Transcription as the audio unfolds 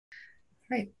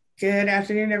Right. Good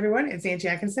afternoon, everyone. It's Angie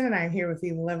Atkinson, and I'm here with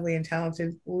the lovely and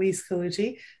talented Lise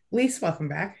Colucci. Lise, welcome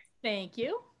back. Thank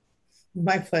you.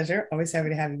 My pleasure. Always happy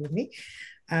to have you with me.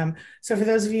 So, for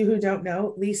those of you who don't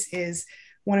know, Lise is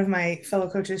one of my fellow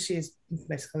coaches. She is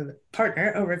basically the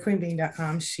partner over at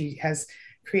queenbeing.com. She has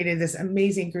created this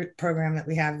amazing group program that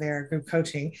we have there, group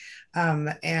coaching,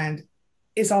 and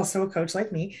is also a coach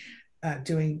like me,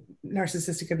 doing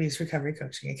narcissistic abuse recovery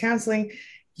coaching and counseling.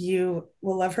 You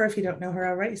will love her if you don't know her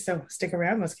already. So stick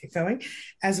around. Let's get going.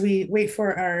 As we wait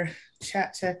for our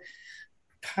chat to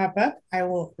pop up, I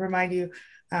will remind you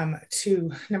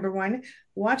to number one,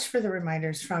 watch for the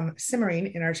reminders from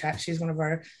Simmarine in our chat. She's one of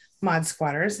our mod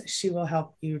squatters. She will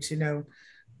help you to know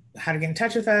how to get in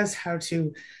touch with us, how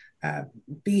to uh,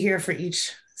 be here for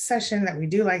each session that we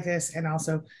do like this, and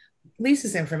also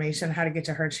Lisa's information, how to get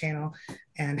to her channel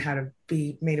and how to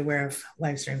be made aware of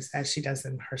live streams as she does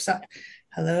them herself.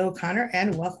 Hello, Connor,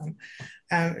 and welcome.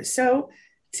 So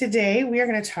today we are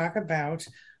going to talk about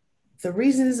the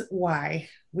reasons why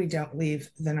we don't leave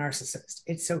the narcissist.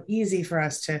 It's so easy for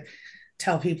us to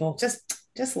tell people,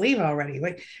 just leave already.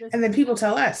 Like, and then people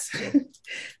tell us,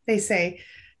 they say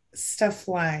stuff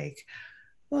like,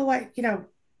 well, why,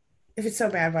 if it's so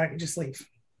bad, why don't you just leave?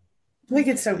 Like,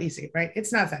 it's so easy, right?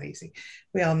 It's not that easy.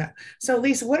 We all know. So,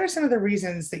 Lisa, what are some of the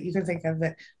reasons that you can think of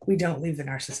that we don't leave the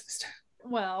narcissist?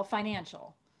 Well,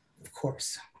 financial. Of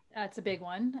course. That's a big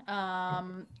one.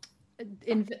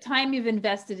 In the time you've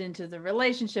invested into the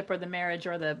relationship or the marriage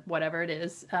or the whatever it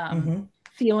is,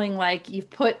 feeling like you've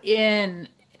put in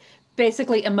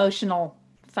basically emotional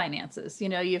finances.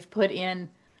 You've put in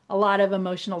a lot of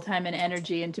emotional time and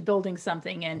energy into building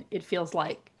something, and it feels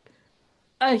like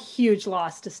a huge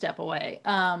loss to step away.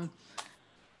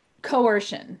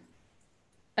 Coercion.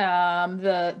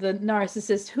 The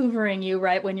narcissist hoovering you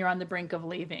right when you're on the brink of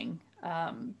leaving,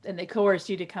 and they coerce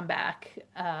you to come back.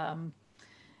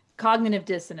 Cognitive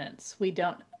dissonance.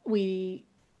 We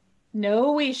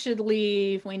know we should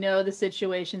leave. We know the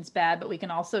situation's bad, but we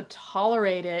can also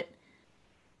tolerate it.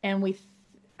 And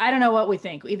I don't know what we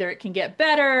think. Either it can get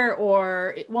better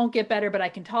or it won't get better, but I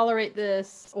can tolerate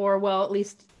this. Or, well, at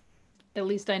least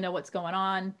I know what's going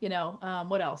on.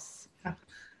 What else?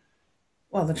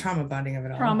 Well, the trauma bonding of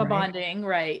it all. Trauma bonding,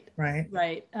 right. Right.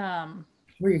 Right.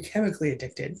 Where you're chemically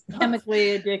addicted.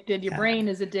 Chemically addicted. Your brain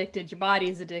is addicted. Your body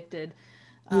is addicted.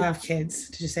 You have kids.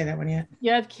 Did you say that one yet?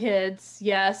 You have kids.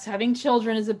 Yes. Having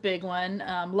children is a big one.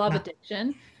 Love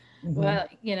addiction. Well,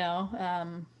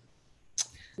 yeah.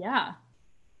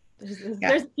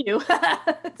 There's a few.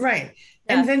 Right. Yeah.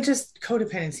 And then just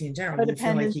codependency in general.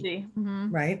 Codependency.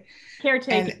 Right.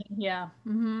 Caretaking. And, yeah.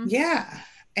 Yeah.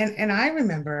 And I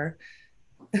remember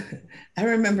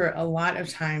a lot of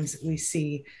times we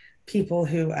see people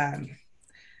who, well,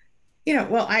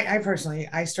 I personally,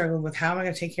 I struggled with how am I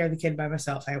going to take care of the kid by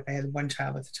myself? I had one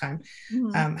child at the time.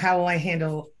 How will I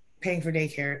handle paying for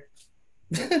daycare?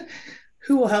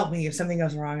 Who will help me if something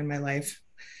goes wrong in my life?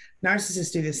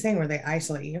 Narcissists do this thing where they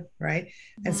isolate you, right?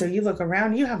 And so you look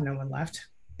around, you have no one left,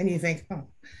 and you think, oh,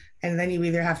 and then you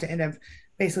either have to end up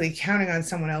basically counting on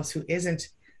someone else who isn't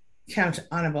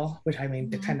countable, which I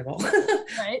mean dependable,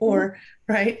 right.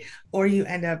 or you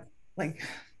end up like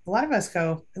a lot of us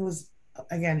go. It was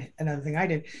again another thing I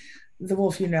did. The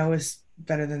wolf you know is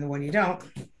better than the one you don't,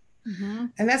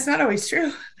 and that's not always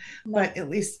true, but at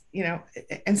least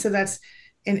and so that's.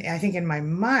 And I think in my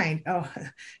mind,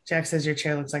 Jack says your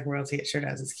chair looks like royalty. It sure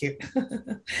does. It's cute.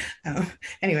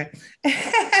 Anyway,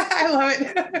 I love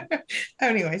it.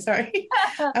 Anyway, sorry.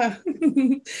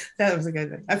 That was a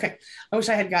good thing. Okay. I wish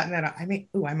I had gotten that. I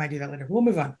might do that later. We'll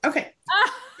move on. Okay.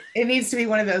 It needs to be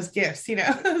one of those gifts, It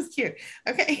was cute.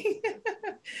 Okay.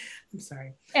 I'm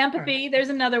sorry. Empathy. Right. There's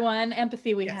another one.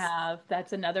 Empathy we have.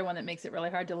 That's another one that makes it really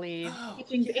hard to leave.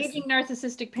 Aging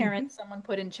narcissistic parents, someone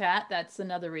put in chat. That's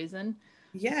another reason.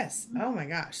 Yes. Oh my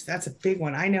gosh. That's a big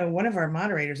one. I know one of our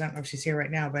moderators, I don't know if she's here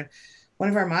right now, but one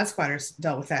of our mod squatters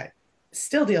dealt with that,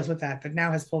 still deals with that, but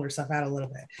now has pulled herself out a little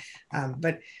bit.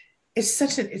 But it's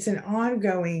an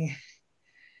ongoing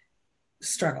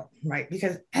struggle, right?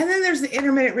 And then there's the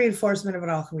intermittent reinforcement of it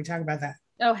all. Can we talk about that?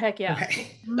 Oh, heck yeah.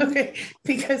 Okay. Okay.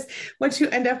 Because what you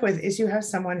end up with is you have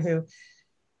someone who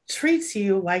treats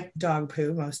you like dog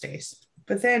poo most days.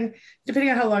 But then,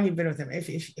 depending on how long you've been with them, if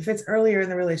it's earlier in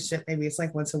the relationship, maybe it's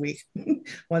like once a week,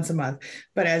 once a month.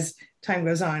 But as time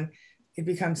goes on, it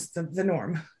becomes the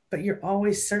norm. But you're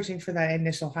always searching for that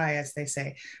initial high, as they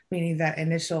say, meaning that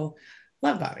initial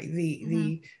love bombing,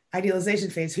 the idealization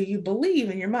phase, who you believe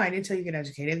in your mind until you get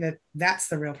educated that that's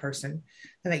the real person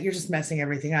and that you're just messing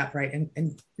everything up, right?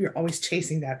 And you're always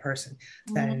chasing that person,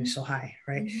 that initial high,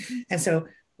 right? And so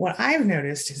what I've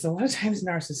noticed is a lot of times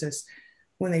narcissists,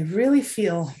 when they really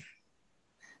feel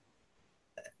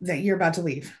that you're about to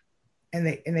leave and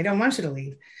they don't want you to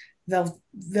leave, they'll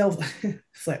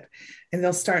flip and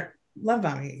they'll start love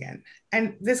bombing again.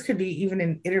 And this could be even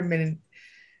in intermittent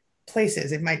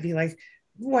places. It might be like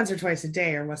once or twice a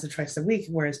day or once or twice a week,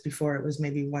 whereas before it was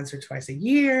maybe once or twice a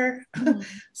year. Mm-hmm.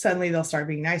 Suddenly they'll start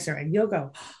being nicer and you'll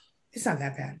go, oh, it's not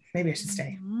that bad. Maybe I should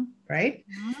stay. Mm-hmm. Right?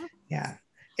 Mm-hmm. Yeah.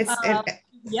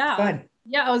 Yeah.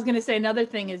 Yeah. I was going to say another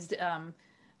thing is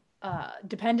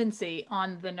dependency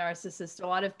on the narcissist. A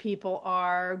lot of people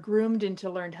are groomed into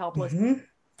learned helplessness.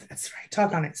 Mm-hmm. That's right.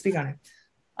 Talk on it. Speak on it.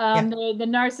 The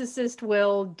narcissist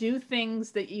will do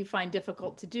things that you find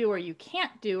difficult to do, or you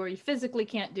can't do, or you physically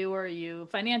can't do, or you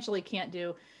financially can't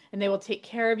do. And they will take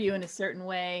care of you in a certain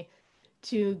way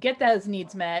to get those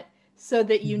needs met so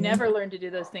that you never learn to do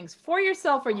those things for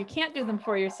yourself, or you can't do them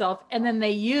for yourself. And then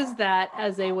they use that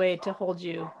as a way to hold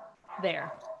you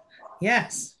there.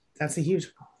 Yes, that's a huge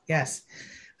one. Yes.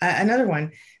 Another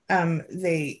one,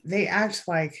 they act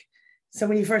like, so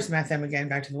when you first met them, again,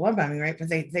 back to the love bombing, right? But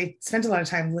they spent a lot of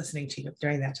time listening to you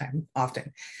during that time,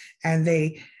 often. And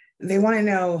they want to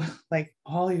know like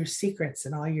all your secrets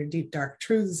and all your deep, dark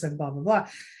truths and blah, blah, blah.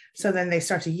 So then they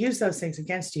start to use those things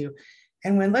against you.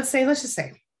 And when, let's just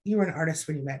say you were an artist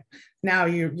when you met. Now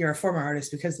you're a former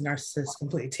artist because the narcissist is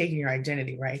completely taking your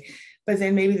identity, right? But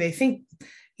then maybe they think,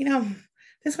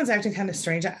 this one's acting kind of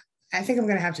strange. I think I'm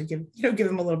going to have to give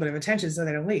them a little bit of attention so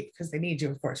they don't leave, because they need you,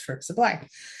 of course, for supply.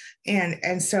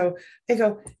 And so they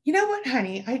go, you know what,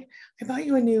 honey, I bought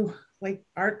you a new like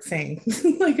art thing,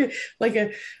 like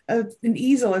an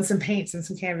easel and some paints and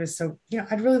some canvas. So,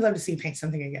 I'd really love to see you paint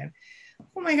something again.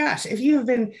 Oh my gosh, if you have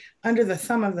been under the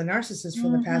thumb of the narcissist for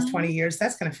the past 20 years,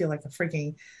 that's going to feel like a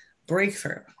freaking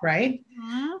breakthrough, right?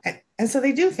 And so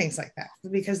they do things like that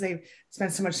because they've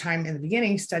spent so much time in the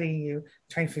beginning studying you,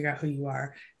 trying to figure out who you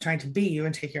are, trying to be you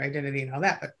and take your identity and all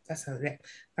that. But that's another day.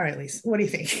 All right, Lisa, what do you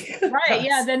think? Right.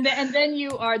 Yeah. Then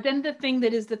the thing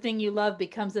that is the thing you love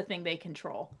becomes the thing they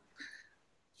control.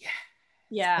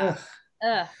 Yeah.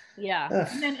 Yeah. Yeah.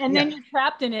 Ugh. And then you're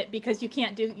trapped in it because you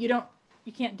can't do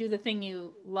the thing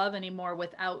you love anymore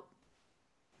without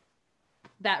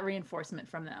that reinforcement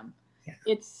from them. Yeah.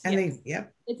 It's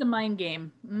a mind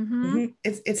game. Mm-hmm.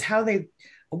 It's how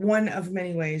one of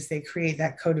many ways they create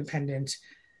that codependent,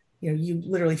 you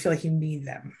literally feel like you need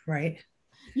them, right?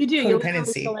 You do. You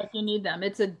literally feel like you need them.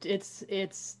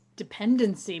 It's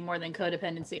dependency more than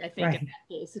codependency, I think, right. In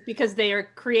that case, because they are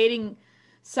creating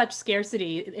such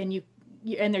scarcity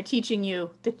and they're teaching you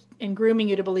and grooming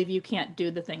you to believe you can't do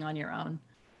the thing on your own.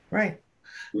 Right.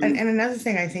 And another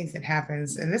thing I think that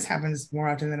happens, and this happens more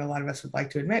often than a lot of us would like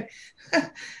to admit,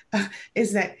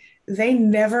 is that they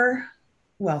never,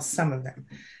 well, some of them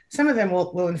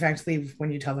will in fact leave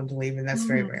when you tell them to leave, and that's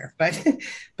very rare.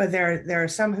 But there are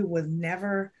some who would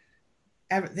never,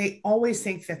 ever, they always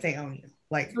think that they own you.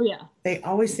 Like, they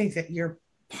always think that you're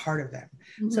part of them.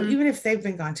 So even if they've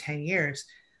been gone 10 years,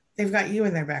 they've got you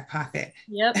in their back pocket.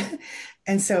 Yep.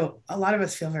 And so a lot of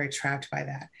us feel very trapped by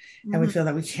that. And we feel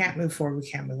that we can't move forward. We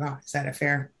can't move on. Is that a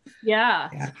fair?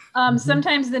 Yeah.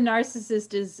 Sometimes the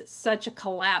narcissist is such a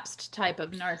collapsed type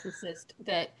of narcissist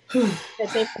that they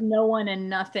have no one and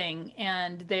nothing.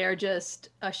 And they're just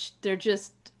a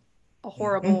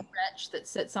horrible wretch that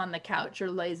sits on the couch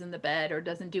or lays in the bed or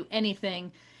doesn't do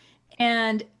anything.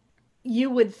 And you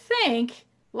would think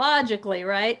logically,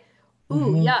 right?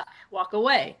 Ooh, yuck, walk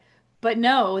away. But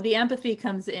no, the empathy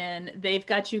comes in. They've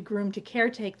got you groomed to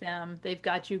caretake them. They've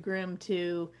got you groomed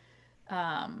to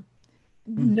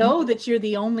know that you're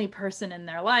the only person in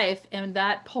their life. And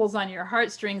that pulls on your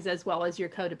heartstrings as well as your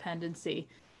codependency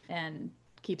and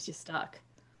keeps you stuck.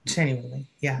 Genuinely,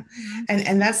 yeah.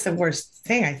 And that's the worst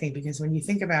thing, I think, because when you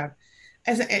think about,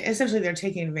 essentially they're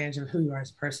taking advantage of who you are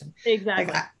as a person.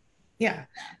 Exactly. Like,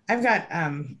 I've got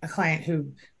a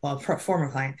client a former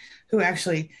client who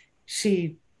actually,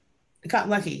 she got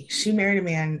lucky. She married a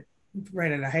man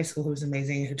right out of high school who was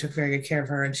amazing, who took very good care of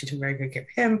her, and she took very good care of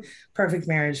him. Perfect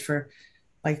marriage for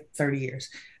like 30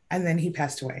 years. And then he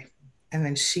passed away. And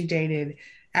then she dated,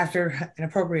 after an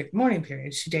appropriate mourning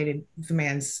period, she dated the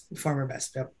man's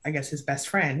his best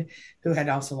friend, who had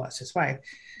also lost his wife.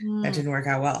 That didn't work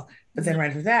out well. But then right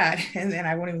after that, and then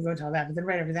I won't even go into all that, but then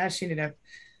right after that, she ended up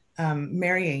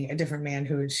marrying a different man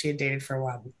who she had dated for a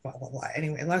while, blah, blah, blah.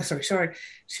 Anyway, long story short,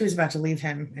 she was about to leave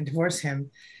him and divorce him.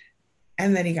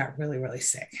 And then he got really, really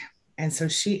sick. And so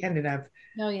she ended up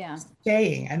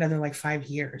staying another like 5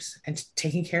 years and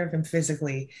taking care of him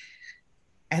physically.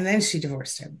 And then she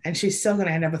divorced him. And she's still going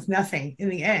to end up with nothing in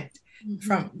the end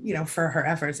from, for her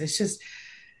efforts. It's just,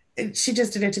 she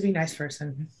just did it to be a nice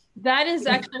person. That is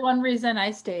actually one reason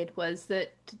I stayed, was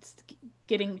that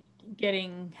getting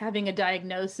having a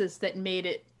diagnosis that made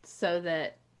it so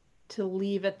that to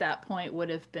leave at that point would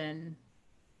have been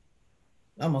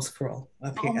Almost cruel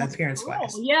almost appearance cruel.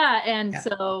 wise. Yeah, and Yeah.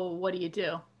 so what do you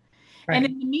do? And Right.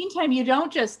 in the meantime, you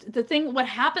don't just, the thing, what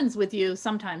happens with you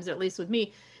sometimes, or at least with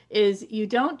me, is you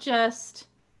don't just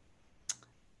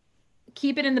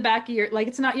keep it in the back of your, like,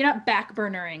 it's not, you're not back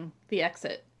burnering the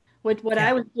exit. What I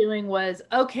Yeah. was doing was,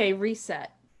 okay,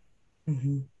 reset.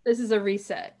 Mm-hmm. This is a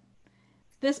reset.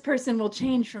 This person will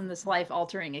change from this life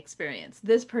altering experience.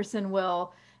 This person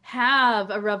will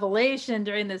have a revelation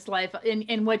during this life.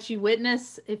 And what you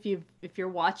witness, if you're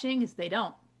watching, is they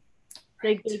don't.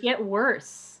 They Right. get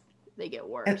worse. They get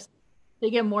And, worse. They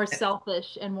get more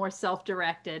selfish and more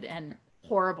self-directed and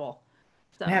horrible.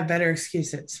 and So, have better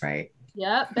excuses, right?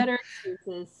 yeah, better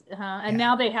excuses. And Yeah.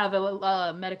 now they have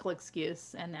a medical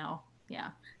excuse. And now,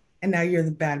 yeah. And now you're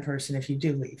the bad person if you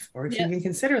do leave, or if you Yep. even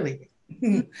consider leaving.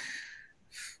 Mhm.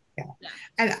 Yeah.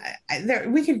 Yeah. And there,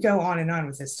 we could go on and on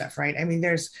with this stuff, right? I mean,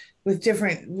 there's with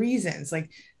different reasons.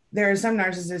 Like there are some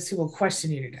narcissists who will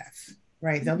question you to death,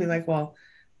 right? They'll be Mhm. like, well,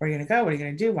 where are you going to go? What are you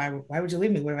going to do? Why would you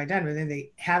leave me? What have I done? But then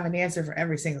they have an answer for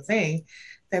every single thing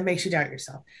that makes you doubt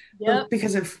yourself. Yep. But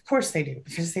because of course they do,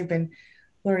 because they've been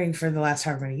learning for the last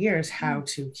however many years how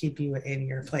to keep you in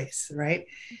your place, right?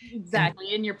 And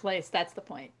Exactly. In your place. That's the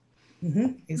point.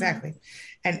 Mhm. exactly.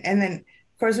 And then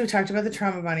of course we talked about the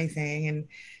trauma bonding thing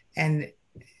and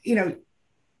you know,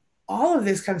 all of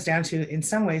this comes down to in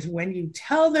some ways when you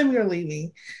tell them you're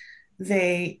leaving,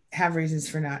 they have reasons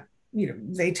for not,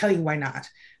 they tell you why not,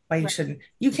 why you Right. shouldn't.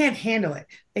 You can't handle it.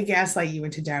 They gaslight you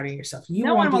into doubting yourself. You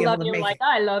No won't one will be love able to you make like it.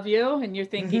 I love you. And you're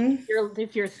thinking, Mm-hmm.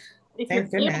 if you're Thank able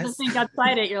to goodness. think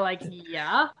outside it, you're like,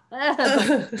 yeah. But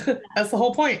That's the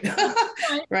whole point.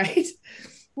 right. Right.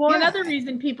 Well, Yeah. another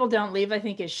reason people don't leave, I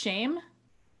think, is shame.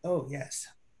 Oh yes.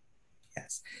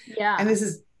 Yes. And Yeah. this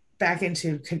is back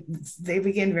into, they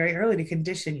begin very early to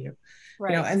condition you,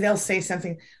 Right. and they'll say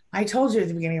something. I told you at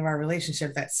the beginning of our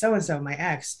relationship that so and so, my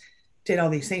ex, did all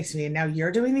these things to me, and now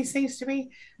you're doing these things to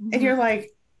me. And Hmm. you're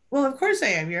like, well, of course I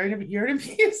am. You're an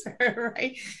abuser,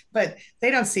 right? But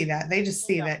they don't see that. They just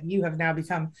see that you have now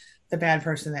become the bad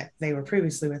person that they were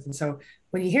previously with. And so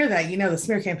when you hear that, the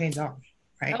smear campaign's on,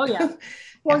 right? Oh, yeah.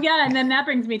 Well, Yeah, yeah. And yeah. then that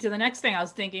brings me to the next thing I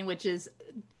was thinking, which is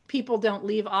people don't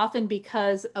leave often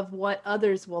because of what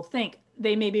others will think.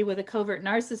 They may be with a covert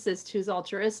narcissist who's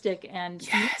altruistic and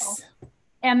communal. Yes.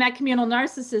 And that communal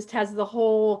narcissist has the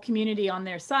whole community on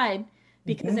their side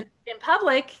because Mm-hmm. in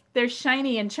public, they're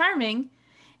shiny and charming.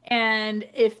 And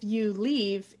if you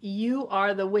leave, you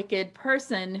are the wicked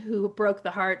person who broke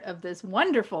the heart of this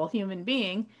wonderful human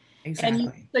being. And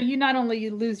Exactly. so you not only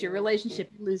you lose your relationship,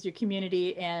 you lose your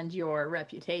community and your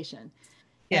reputation. And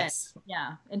Yes.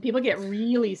 yeah, and people get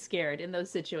really scared in those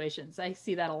situations. I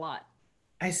see that a lot.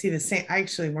 I see the same. I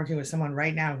actually am working with someone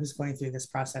right now who's going through this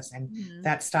process, and Mhm.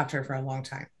 that stopped her for a long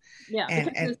time. Yeah, And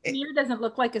because the and it, smear doesn't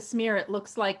look like a smear, it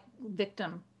looks like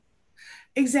victim.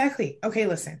 exactly. Okay,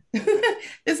 listen.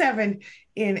 This happened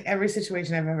in every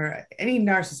situation I've ever. Any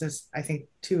narcissist, I think,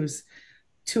 two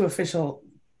official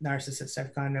narcissists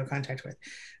I've gone no contact with.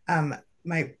 Um,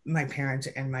 my parent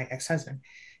and my ex husband,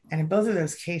 and in both of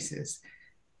those cases,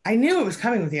 I knew it was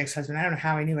coming with the ex husband. I don't know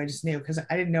how I knew. I just knew because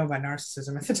I didn't know about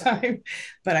narcissism at the time,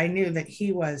 but I knew that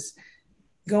he was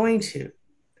going to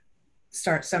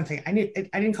start something. I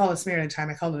didn't call it a smear at the time.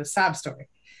 I called it a sob story.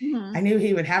 I Hmm. knew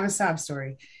he would have a sob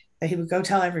story that he would go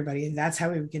tell everybody, and that's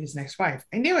how he would get his next wife.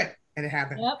 I knew it, and it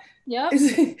happened. Yep.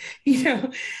 Yep. you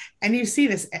know, and you see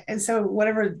this, and so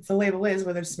whatever the label is,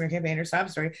 whether it's smear campaign or sob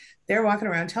story, they're walking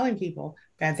around telling people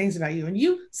bad things about you, and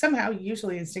you somehow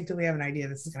usually instinctively have an idea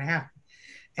this is going to happen,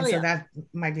 Oh and so yeah. that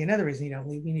might be another reason you don't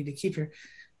leave. You need to keep your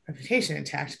reputation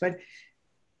intact, but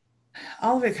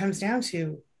all of it comes down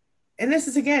to, and this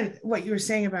is again what you were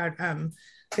saying about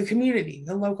the community,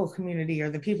 the local community, or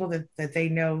the people that they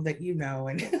know that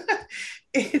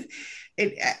and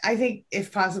it, I think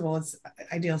if possible, it's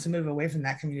ideal to move away from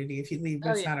that community if you leave, but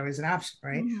Oh it's yeah. not always an option,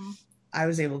 right? Hmm. I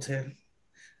was able to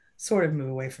sort of move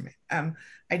away from it.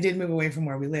 I did move away from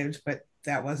where we lived, but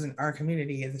that wasn't our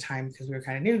community at the time because we were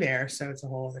kind of new there, so it's a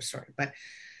whole other story. But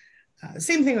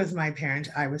same thing with my parent.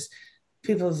 I was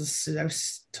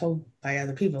told by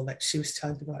other people that she was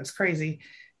telling people I was crazy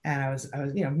and I was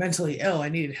mentally ill. I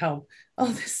needed help, all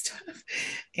this stuff.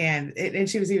 And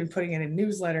she was even putting it in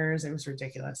newsletters. It was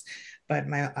ridiculous, but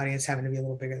my audience happened to be a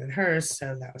little bigger than hers.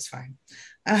 So that was fine.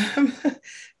 Um,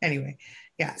 anyway.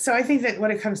 Yeah. So I think that what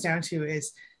it comes down to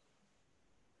is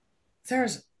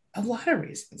there's a lot of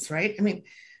reasons, right? I mean,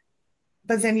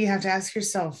 but then you have to ask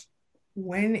yourself,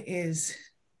 when is,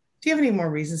 do you have any more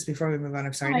reasons before we move on? I'm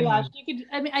Oh sorry, I my didn't gosh, want you could,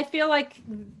 I mean, I feel like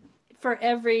for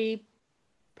every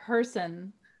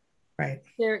person, to, right.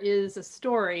 there is a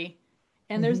story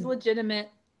and there's Hmm. legitimate,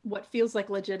 what feels like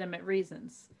legitimate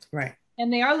reasons. Right.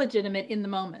 And they are legitimate in the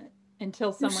moment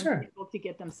until For someone's sure. able to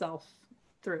get themselves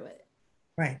through it.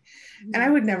 Right. And I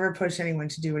Yeah. would never push anyone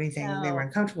to do anything they were No,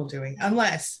 uncomfortable doing no.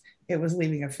 unless it was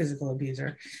leaving a physical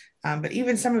abuser. But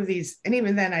even some of these, and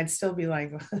even then, I'd still be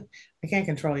like, I can't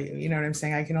control you. You know what I'm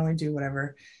saying? I can only do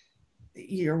whatever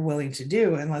you're willing to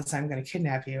do unless I'm going to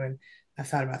kidnap you. And I've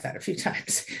thought about that a few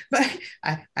times, but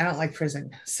I don't like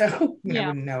prison. So I mean, I Yeah.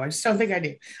 wouldn't know. I just don't think I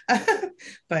do.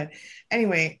 But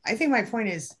anyway, I think my point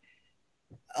is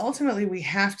ultimately we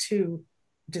have to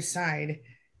decide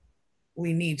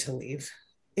we need to leave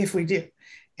if we do.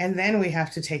 And then we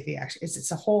have to take the action.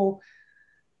 It's a whole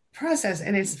process.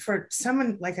 And it's for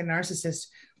someone like a narcissist,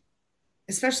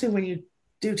 especially when you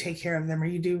do take care of them or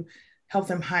you do help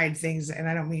them hide things. And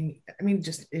I mean,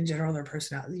 just in general, their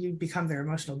personality, you become their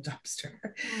emotional dumpster.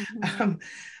 Mhm. um,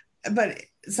 but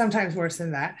sometimes worse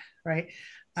than that, right?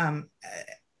 Um,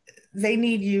 they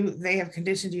need you, they have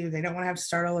conditioned you, they don't want to have to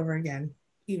start all over again,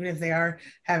 even if they are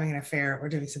having an affair or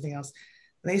doing something else.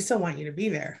 They still want you to be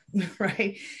there,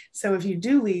 right? So if you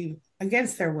do leave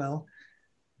against their will,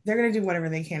 they're going to do whatever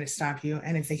they can to stop you.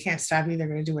 And if they can't stop you, they're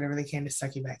going to do whatever they can to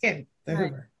suck you back in the Right.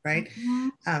 Hoover, right? Mhm.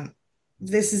 Um,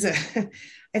 this is a,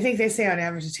 I think they say on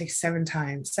average it takes 7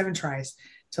 tries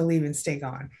to leave and stay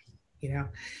gone, you know?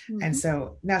 And Mhm.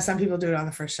 so now some people do it on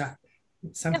the first shot.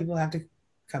 Some Yep. people have to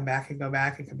come back and go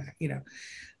back and come back, you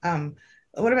know?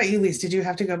 What about you, Lise? Did you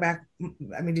have to go back?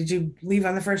 I mean, did you leave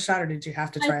on the first shot or did you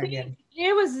have to I try think again?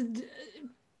 it was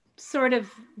sort of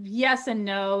yes and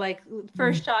no. Like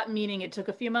first Mm, shot, meaning it took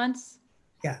a few months,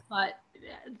 yeah. but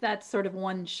that's sort of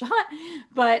one shot.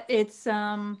 But it's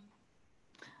a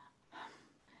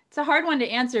hard one to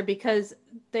answer because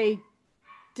they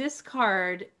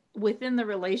discard within the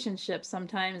relationship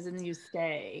sometimes and you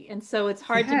stay. And so it's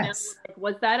hard to know, Yes. like,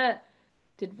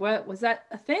 what was that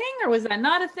a thing or was that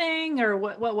not a thing or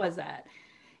what was that?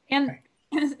 And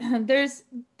Right. there's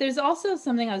there's also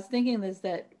something I was thinking is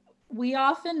that we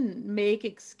often make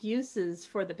excuses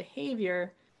for the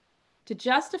behavior to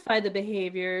justify the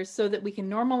behavior so that we can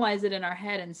normalize it in our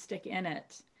head and stick in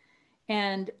it.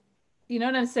 And you know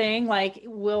what I'm saying? Like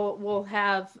we'll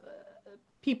have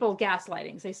people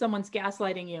gaslighting. Say someone's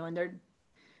gaslighting you and they're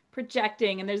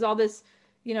projecting and there's all this,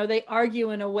 they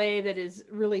argue in a way that is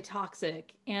really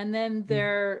toxic and then Mm,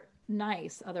 they're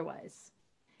nice otherwise.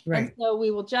 And right. so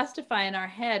we will justify in our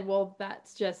head, well,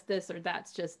 that's just this or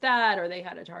that's just that, or they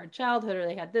had a hard childhood or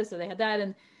they had this or they had that.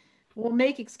 And we'll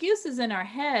make excuses in our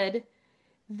head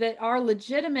that are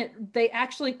legitimate. They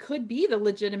actually could be the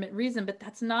legitimate reason, but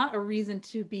that's not a reason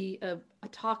to be a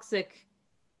toxic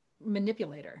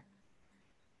manipulator.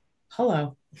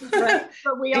 Hello. Right.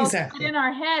 But we all put in Exactly.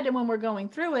 our head, and when we're going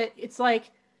through it, it's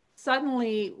like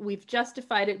suddenly we've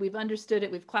justified it, we've understood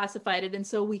it, we've classified it, and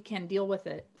so we can deal with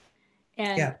it.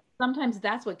 And Yeah. sometimes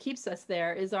that's what keeps us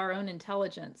there is our own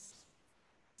intelligence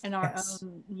and Yes.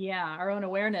 our own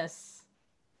awareness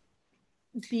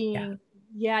Yeah. being,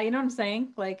 yeah, you know what I'm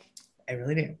saying? Like, I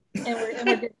really do. and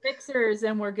we're good fixers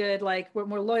and we're good, like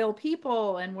we're loyal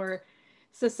people and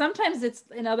so sometimes it's,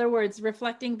 in other words,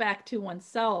 reflecting back to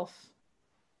oneself.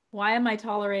 Why am I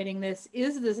tolerating this?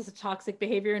 Is this a toxic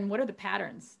behavior? And what are the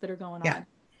patterns that are going Yeah. on?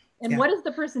 And Yeah. what is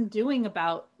the person doing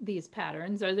about these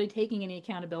patterns? Are they taking any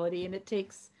accountability? And it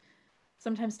takes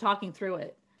sometimes talking through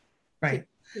it to, Right.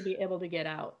 to be able to get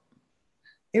out.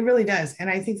 It really does. And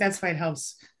I think that's why it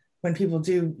helps when people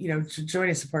do, to join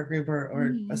a support group or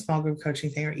a Mhm. small group coaching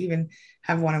thing or even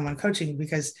have one-on-one coaching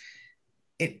because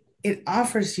it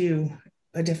offers you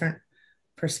a different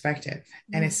perspective.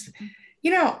 And it's,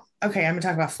 Mhm. okay, I'm gonna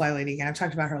talk about Fly Lady again. I've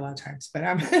talked about her a lot of times, but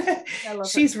I love her.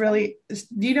 she's really,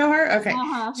 do you know her? Okay.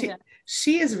 Uh-huh. Yeah.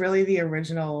 She is really the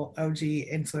original OG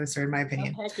influencer, in my Oh,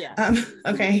 opinion. heck yeah.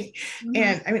 Okay. Hmm.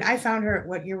 And I mean, I found her,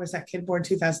 what year was that kid born?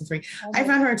 2003. Oh I my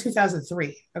found God. her in 2003.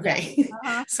 Yeah. Okay.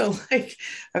 Uh-huh. So like,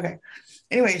 okay.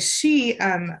 Anyway, she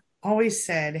always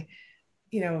said,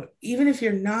 even if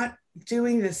you're not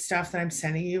doing this stuff that I'm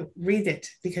sending you, read it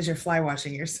because you're fly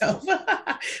washing yourself,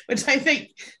 which I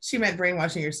think she meant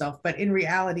brainwashing yourself. But in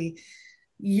reality,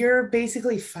 you're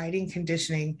basically fighting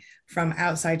conditioning from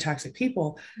outside toxic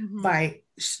people Hmm. by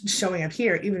showing up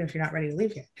here, even if you're not ready to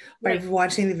leave yet, by Right.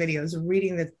 watching the videos,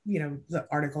 reading the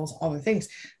articles, all the things,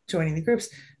 joining the groups,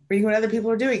 reading what other people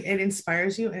are doing. It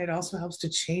inspires you and it also helps to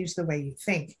change the way you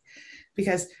think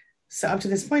because so up to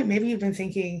this point, maybe you've been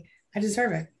thinking, I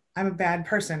deserve it. I'm a bad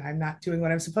person. I'm not doing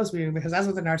what I'm supposed to be doing because that's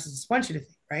what the narcissist wants you to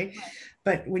think, right?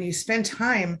 But when you spend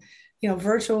time,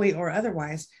 virtually or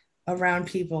otherwise, around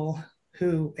people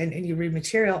who, and you read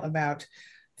material about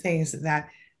things that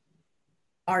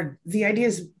are the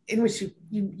ideas in which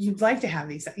you'd like to have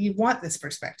these, you want this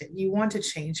perspective, you want to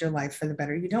change your life for the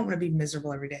better, you don't want to be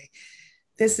miserable every day.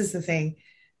 This is the thing.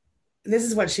 This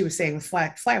is what she was saying with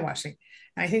fly washing.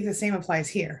 And I think the same applies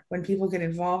here. When people get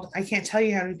involved, I can't tell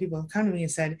you how many people have come to me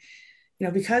and said,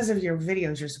 because of your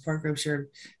videos, your support groups,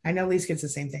 I know Lise gets the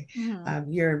same thing.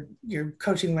 Your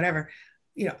coaching, whatever,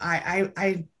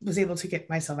 I was able to get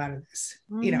myself out of this,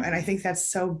 and I think that's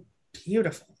so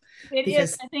beautiful. It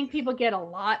is. I think people get a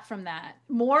lot from that,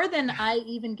 more than I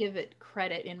even give it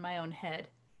credit in my own head.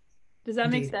 Does that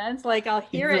make sense? Like I'll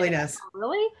hear it. Really does.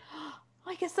 Really?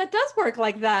 I guess that does work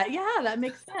like that. Yeah, that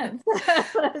makes sense.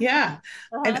 Yeah.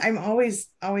 And I'm always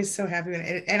so happy.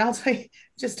 And I'll tell you,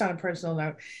 just on a personal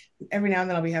note, every now and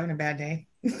then I'll be having a bad day.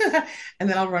 And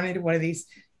then I'll run into one of these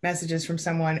messages from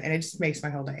someone and it just makes my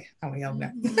whole day. Oh, we all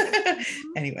know.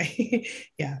 Anyway,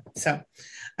 yeah. So,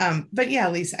 but yeah,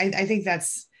 Lisa, I think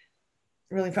that's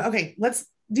really fun. Okay,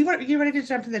 you ready to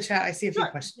jump in the chat? I see a few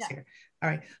questions here. All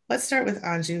right, let's start with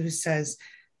Anju, who says,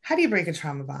 how do you break a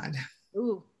trauma bond?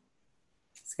 Ooh.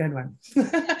 It's a good one.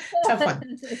 Tough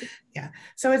one. Yeah.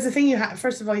 So it's the thing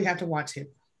first of all, you have to want to,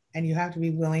 and you have to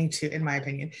be willing to, in my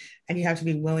opinion, and you have to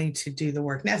be willing to do the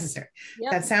work necessary.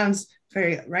 Yep. That sounds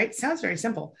sounds very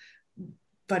simple,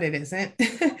 but it isn't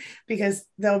because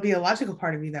there'll be a logical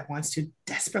part of you that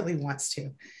desperately wants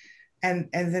to. And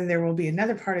then there will be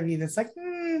another part of you that's like,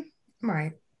 I'm all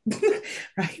right.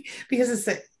 Right. Because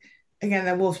it's again,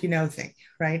 the wolf, thing,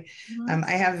 right? Mm-hmm.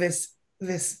 I have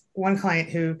this one client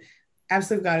who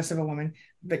absolute goddess of a woman,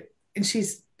 and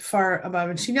she's far above,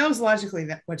 and she knows logically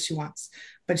that what she wants,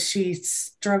 but she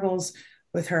struggles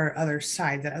with her other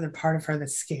side, that other part of her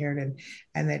that's scared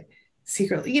and that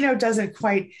secretly, doesn't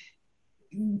quite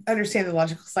understand the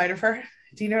logical side of her.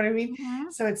 Do you know what I mean?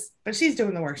 Mm-hmm. But she's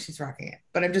doing the work, she's rocking it.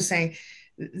 But I'm just saying,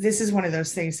 this is one of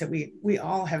those things that we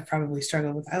all have probably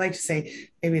struggled with. I like to say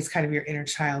maybe it's kind of your inner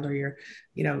child or your,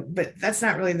 but that's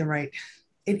not really the right.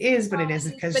 It is, but it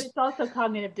isn't, because. But it's also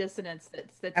cognitive dissonance.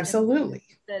 That's absolutely.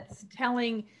 That's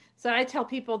telling. So I tell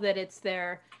people that it's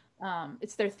their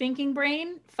thinking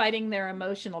brain fighting their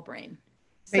emotional brain.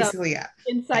 Basically, yeah.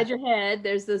 Inside your head,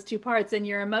 there's those two parts, and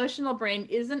your emotional brain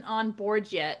isn't on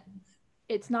board yet.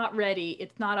 It's not ready.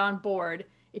 It's not on board.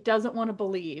 It doesn't want to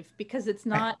believe because it's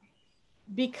not.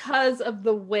 Because of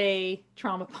the way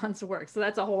trauma bonds work. So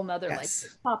that's a whole nother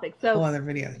topic. So whole other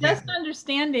video. Just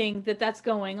understanding that that's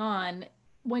going on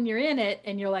when you're in it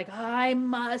and you're like, I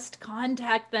must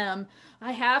contact them.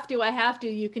 I have to.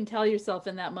 You can tell yourself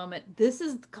in that moment, this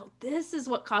is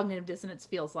what cognitive dissonance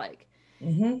feels like.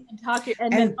 Mm-hmm.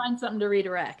 And then find something to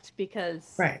redirect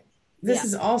because. Right. This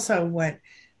is also what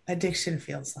addiction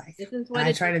feels like. This is what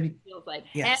it feels like.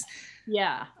 Yes.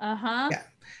 Yeah. Uh-huh. Yeah.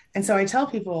 And so I tell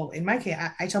people, in my case,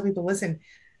 I tell people, listen,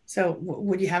 so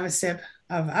would you have a sip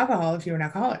of alcohol if you were an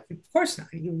alcoholic? Of course not.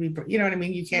 You know what I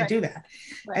mean? You can't do that.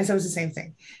 Right. And so it's the same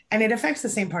thing. And it affects the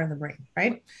same part of the brain,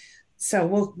 right? So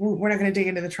we're not going to dig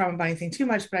into the trauma bonding thing too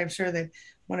much, but I'm sure that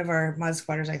one of our mod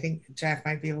squatters, I think Jack,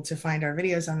 might be able to find our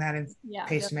videos on that and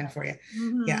paste them in for you.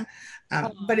 Mm-hmm. Yeah.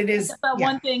 But it is. But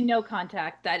one thing, no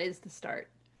contact, that is the start.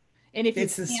 And if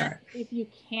it's the start. If you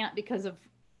can't because of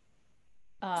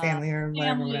family or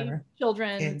whatever,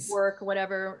 children, kids, work,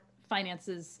 whatever,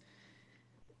 finances,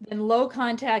 then low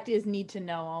contact is need to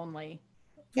know only.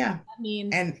 Yeah. That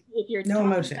means if you're no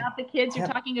talking emotion about the kids, you're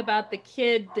talking about the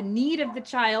kid, the need of the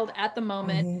child at the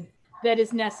moment that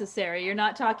is necessary. You're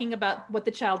not talking about what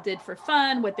the child did for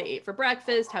fun, what they ate for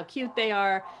breakfast, how cute they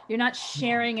are. You're not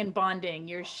sharing and bonding.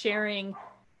 You're sharing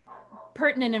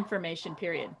pertinent information,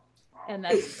 period. And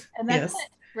that's it,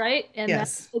 right? And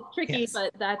it's tricky,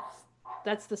 but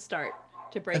that's the start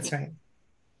to breaking. That's right.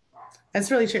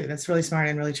 That's really true. That's really smart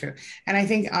and really true. And I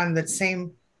think on the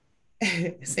same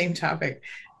topic,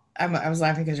 I was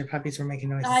laughing because your puppies were making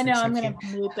noises. I know. I'm going to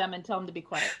mute them and tell them to be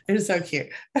quiet. They're so cute.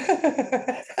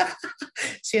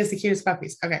 She has the cutest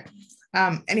puppies. Okay.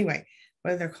 Anyway,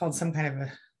 what are they called? Some kind of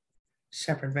a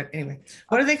shepherd, but anyway,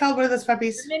 what are they called? What are those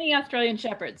puppies? They're mini Australian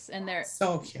shepherds, and they're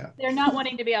so cute. They're not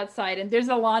wanting to be outside, and there's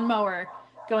a lawnmower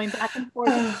going back and forth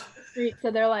on the street,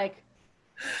 so they're like.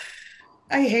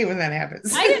 I hate when that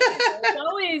happens. It's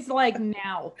always like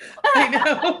now. I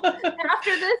know.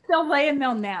 After this, they'll lay and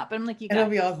they'll nap. I'm like, it'll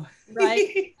be all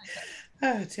right.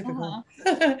 Typical.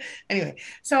 Anyway,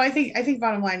 so I think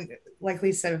bottom line, like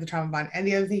Lisa said, with the trauma bond, and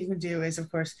the other thing you can do is, of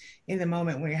course, in the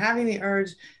moment when you're having the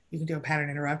urge, you can do a pattern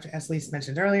interrupt, as Lisa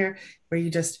mentioned earlier, where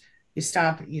you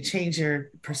stop, you change your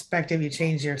perspective, you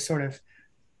change your sort of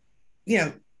you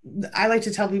know, I like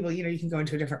to tell people, you can go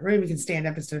into a different room, you can stand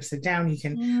up instead of sit down, you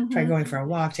can try going for a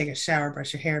walk, take a shower,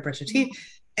 brush your hair, brush your teeth,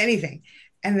 anything.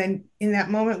 And then in that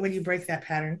moment when you break that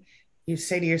pattern, you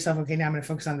say to yourself, okay, now I'm going to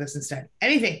focus on this instead.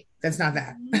 Anything that's not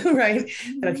that, right?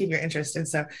 That'll keep your interest. And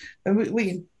so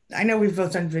I know we've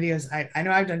both done videos. I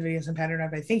know I've done videos on pattern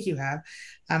up. I think you have.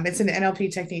 It's an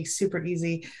NLP technique, super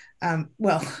easy.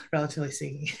 Well, relatively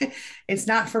speaking, it's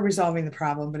not for resolving the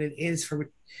problem, but it is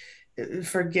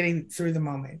for getting through the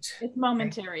moment. It's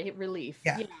momentary relief.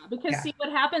 Yeah. Because see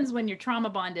what happens when you're trauma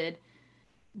bonded,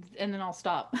 and then I'll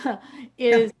stop,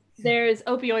 is there's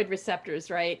opioid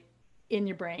receptors, right, in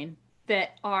your brain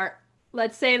that are,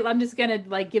 let's say, I'm just going to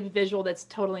like give a visual that's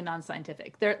totally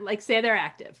non-scientific. They're like, say they're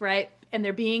active, right? And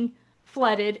they're being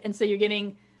flooded. And so you're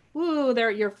getting,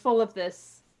 you're full of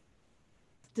this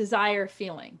desire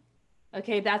feeling.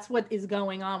 Okay. That's what is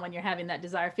going on when you're having that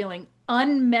desire feeling.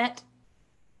 Unmet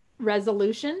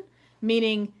resolution,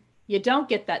 meaning you don't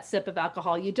get that sip of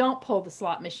alcohol, you don't pull the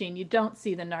slot machine, you don't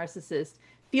see the narcissist,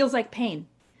 feels like pain.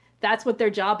 That's what their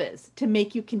job is, to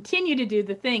make you continue to do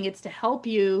the thing. It's to help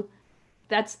you.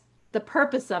 That's the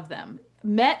purpose of them.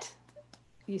 Met,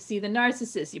 you see the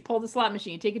narcissist, you pull the slot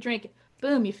machine, you take a drink,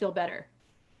 boom, you feel better.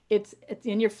 It's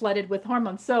and you're flooded with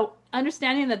hormones. So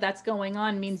understanding that that's going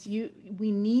on means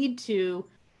we need to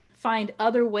find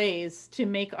other ways to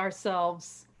make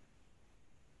ourselves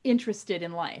interested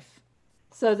in life.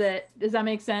 So does that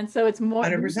make sense? So it's more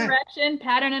 100%. Direction,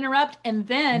 pattern interrupt, and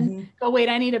then go, wait,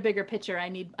 I need a bigger picture. I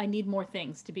need more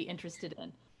things to be interested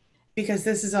in. Because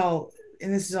this is all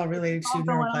related to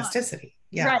neuroplasticity.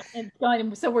 Yeah. Right.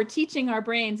 And so we're teaching our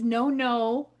brains,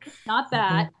 no, not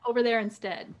that, over there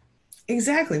instead.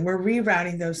 Exactly. We're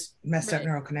rerouting those messed up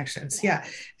neural connections. Yeah.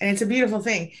 And it's a beautiful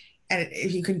thing. And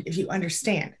if you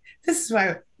understand, this is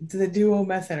why the duo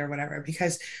method or whatever,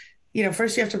 because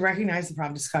first you have to recognize the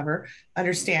problem, discover,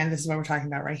 understand, this is what we're talking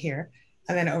about right here,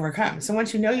 and then overcome. So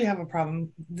once you know you have a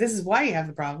problem, this is why you have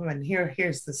the problem, and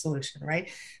here's the solution, right?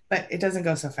 But it doesn't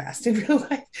go so fast in real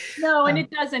life. No, and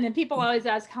it doesn't. And people always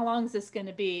ask, how long is this going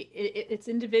to be? It's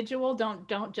individual.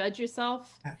 Don't judge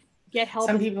yourself. Get help.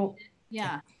 Some people,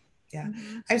 yeah.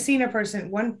 I've seen a person,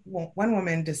 one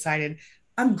woman decided,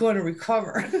 I'm going to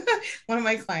recover. One of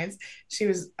my clients, she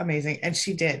was amazing, and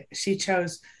she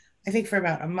chose, I think for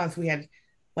about a month, we had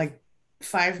like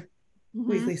 5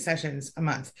 weekly sessions a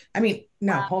month. I mean,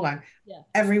 no, hold on. Yeah.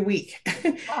 Every week.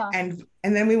 And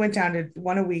then we went down to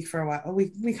 1 a week for a while.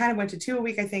 We kind of went to 2 a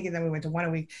week, I think. And then we went to 1 a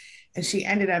week, and she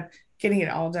ended up getting it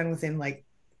all done within like.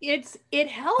 It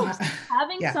helps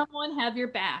having someone have your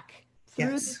back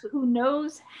through who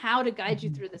knows how to guide you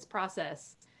through this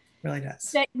process. Really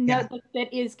does. That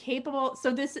is capable.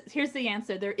 So here's the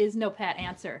answer. There is no pat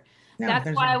answer. No,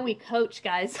 that's why we coach,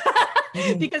 guys.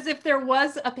 Because if there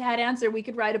was a pat answer, we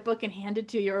could write a book and hand it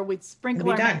to you, or we'd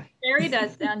sprinkle our fairy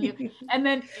dust down you and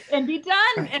be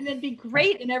done, and then be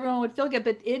great, and everyone would feel good.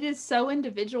 But it is so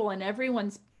individual, and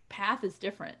everyone's path is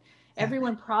different.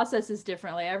 Everyone processes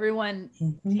differently. Everyone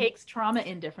takes trauma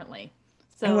in differently.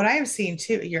 So, and what I have seen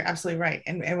too, you're absolutely right.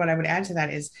 And what I would add to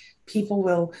that is people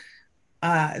will,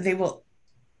 they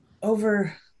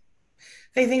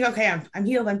think, okay, I'm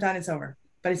healed, I'm done, it's over.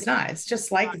 But it's not. It's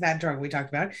just like that drug we talked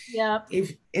about. Yeah.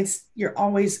 You're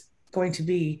always going to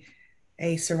be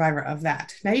a survivor of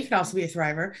that. Now you can also be a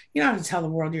thriver. You don't have to tell the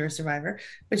world you're a survivor,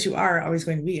 but you are always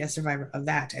going to be a survivor of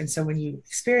that. And so when you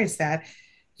experience that,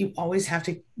 you always have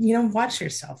to, watch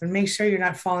yourself and make sure you're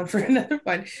not falling for another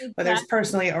one, whether it's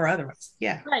personally or otherwise.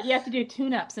 Yeah. Right. You have to do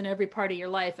tune-ups in every part of your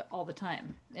life all the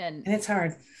time. And it's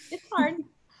hard. It's hard.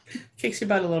 Kicks your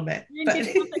butt a little bit. You're in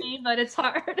good company, but it's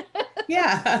hard.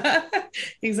 Yeah,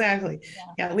 exactly.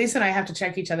 Yeah, Lisa and I have to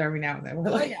check each other every now and then.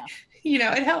 We're like,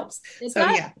 it helps. It so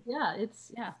does.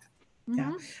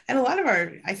 Yeah. And a lot of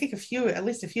I think at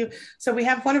least a few. So we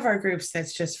have one of our groups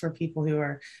that's just for people who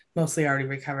are mostly already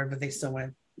recovered, but they still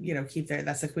want to, keep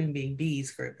that's the Queen Being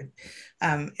Bees group.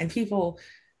 And people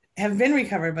have been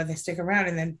recovered, but they stick around,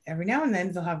 and then every now and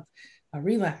then they'll have a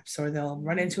relapse, or they'll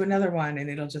run into another one, and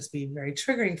it'll just be very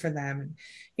triggering for them.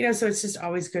 And, so it's just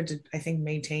always good to, I think,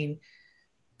 maintain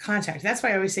contact. That's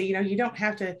why I always say, you don't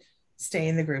have to stay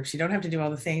in the groups. You don't have to do all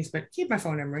the things, but keep my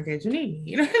phone number in case you need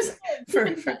me, keep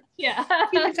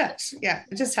in touch. Yeah.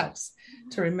 It just helps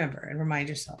to remember and remind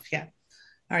yourself. Yeah.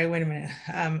 All right. Wait a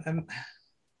minute.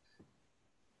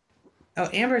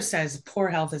 Amber says poor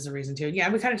health is a reason too. Yeah.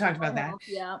 We kind of talked about that.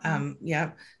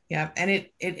 Yeah. Yeah. And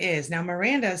it is. Now,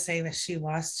 Miranda is saying that she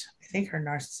lost, I think, her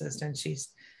narcissist, and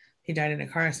he died in a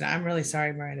car accident. I'm really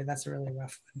sorry, Miranda. That's a really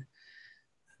rough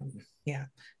Yeah.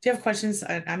 Do you have questions?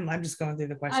 I'm just going through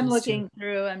the I'm questions too. looking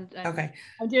through. Okay.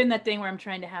 I'm doing that thing where I'm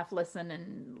trying to half listen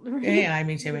and read. Yeah,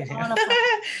 me too, me too. All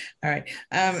right.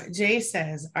 Jay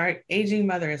says, our aging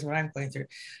mother is what I'm going through.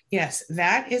 Yes,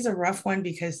 that is a rough one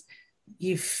because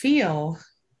you feel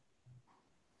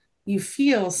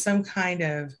some kind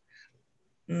of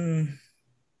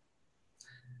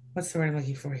what's the word I'm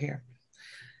looking for here?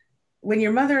 When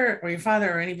your mother or your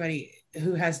father or anybody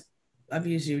who has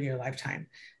abused you in your lifetime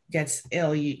gets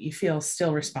ill, you feel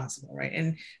still responsible, right?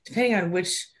 And depending on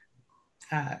which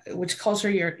culture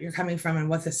you're coming from and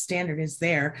what the standard is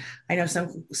there, I know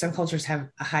some cultures have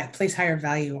place higher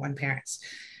value on parents,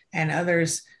 and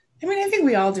others. I mean, I think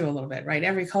we all do a little bit, right?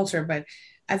 Every culture, but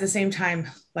at the same time,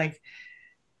 like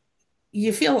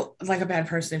you feel like a bad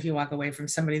person if you walk away from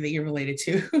somebody that you're related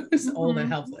to who's old and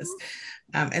helpless.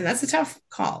 And that's a tough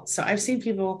call. So I've seen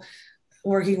people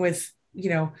working with,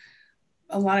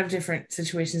 a lot of different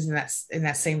situations in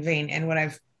that same vein. And what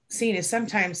I've seen is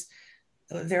sometimes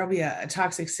there'll be a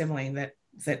toxic sibling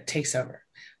that takes over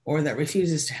or that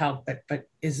refuses to help, but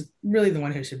is really the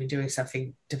one who should be doing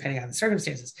something depending on the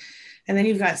circumstances. And then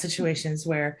you've got situations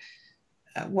where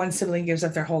one sibling gives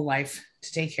up their whole life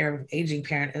to take care of an aging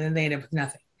parent, and then they end up with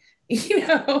nothing,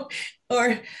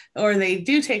 or they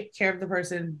do take care of the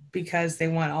person because they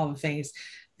want all the things.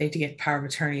 They have to get power of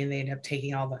attorney, and they end up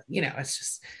taking all the, it's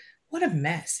just what a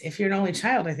mess. If you're an only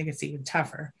child, I think it's even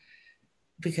tougher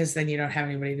because then you don't have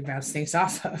anybody to bounce things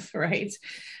off of, right?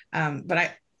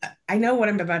 But I know what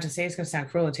I'm about to say is going to sound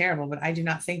cruel and terrible, but I do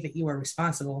not think that you are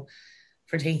responsible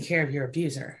for taking care of your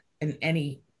abuser at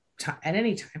any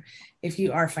time. If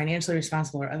you are financially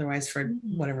responsible or otherwise for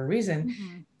whatever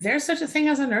reason, there's such a thing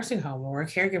as a nursing home or a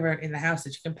caregiver in the house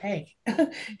that you can pay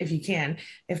if you can.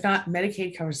 If not,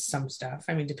 Medicaid covers some stuff.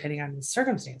 I mean, depending on the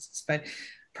circumstances. But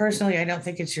personally, I don't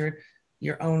think it's your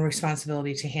own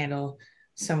responsibility to handle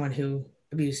someone who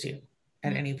abused you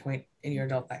at any point in your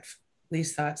adult life.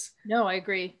 Lee's thoughts? No, I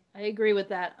agree. I agree with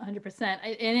that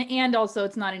 100%. And also,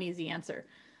 it's not an easy answer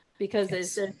because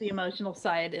there's the emotional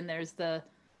side and there's the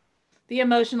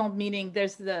emotional, meaning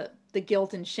there's the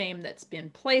guilt and shame that's been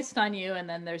placed on you, and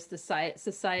then there's the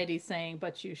society saying,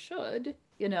 but you should,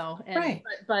 and right.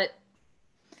 but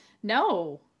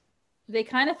no, they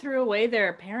kind of threw away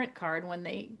their parent card when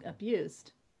they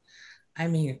abused. I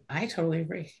mean, I totally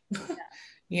agree.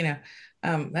 Yeah.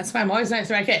 That's why I'm always nice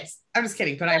to my kids. I'm just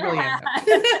kidding, but I really am.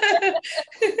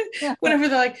 Whenever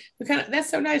they're like, that's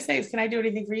so nice, thanks. Can I do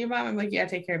anything for you, Mom? I'm like, yeah,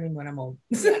 take care of me when I'm old.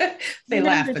 They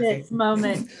laugh, but this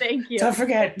moment. Thank you. Don't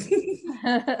forget.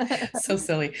 So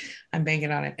silly. I'm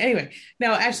banking on it. Anyway,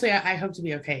 no, actually, I hope to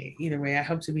be okay. Either way, I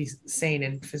hope to be sane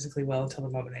and physically well until the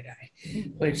moment I die,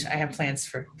 which I have plans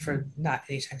for not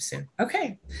anytime soon.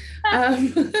 Okay.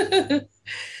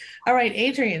 All right.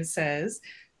 Adrian says,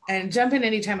 and jump in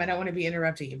anytime. I don't want to be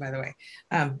interrupting you, by the way.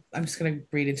 I'm just going to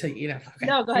read until you know. Okay.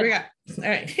 No, go ahead. Here we go. All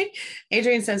right.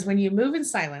 Adrian says, when you move in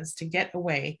silence to get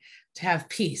away, to have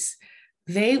peace,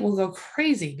 they will go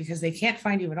crazy because they can't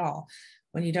find you at all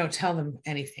when you don't tell them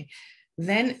anything.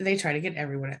 Then they try to get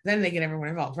everyone. Then they get everyone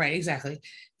involved. Right. Exactly.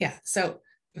 Yeah. So,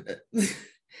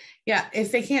 yeah,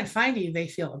 if they can't find you, they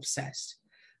feel obsessed.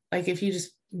 Like if you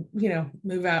just,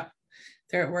 move out,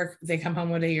 they're at work, they come home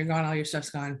one day, you're gone, all your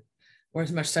stuff's gone, or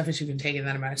as much stuff as you can take in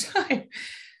that amount of time.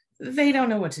 They don't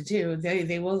know what to do.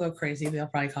 They will go crazy. They'll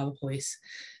probably call the police.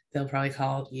 They'll probably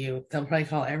call you. They'll probably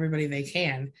call everybody they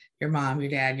can, your mom, your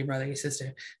dad, your brother, your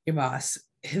sister, your boss,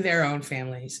 their own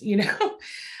families,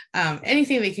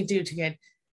 anything they can do to get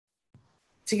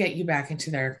you back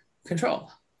into their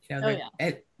control,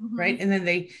 right? And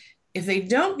then if they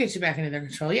don't get you back into their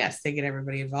control, yes, they get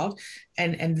everybody involved.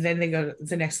 And then they go to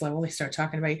the next level. They start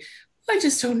talking about, I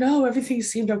just don't know. Everything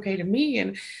seemed okay to me.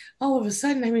 And all of a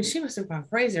sudden, I mean, she must have gone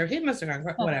crazy or he must have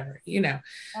gone whatever,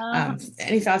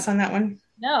 Any thoughts on that one?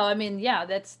 No, I mean, yeah,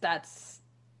 that's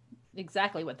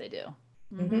exactly what they do.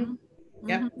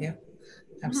 Yep.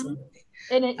 Absolutely.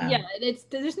 And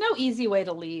there's no easy way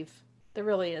to leave. There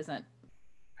really isn't.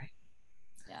 Right.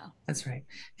 Yeah. That's right.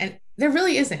 And there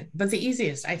really isn't. But the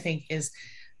easiest, I think, is,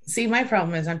 see, my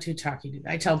problem is I'm too talky.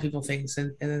 I tell people things,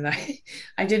 and then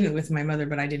I didn't with my mother,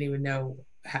 but I didn't even know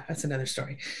how. That's another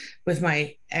story. With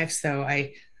my ex, though,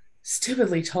 I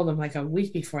stupidly told him like a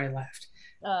week before I left.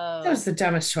 That was the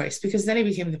dumbest choice because then he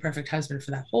became the perfect husband for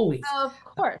that whole week. Of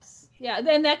course. Yeah.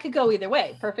 Then that could go either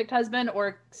way. Perfect husband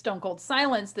or stone cold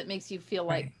silence that makes you feel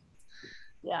like,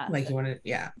 yeah. Like you want to,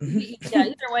 yeah. Yeah.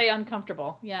 Either way,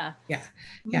 uncomfortable. Yeah. Yeah.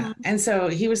 Yeah. And so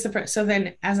he was so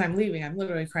then as I'm leaving, I'm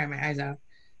literally crying my eyes out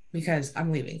because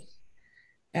I'm leaving.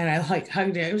 And I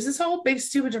hugged him. It was this whole big,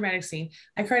 stupid, dramatic scene.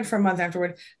 I cried for a month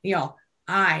afterward. Y'all,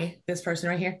 this person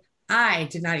right here, I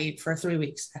did not eat for 3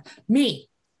 weeks. Me.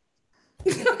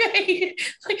 Okay.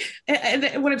 Like,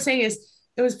 and what I'm saying is,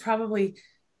 it was probably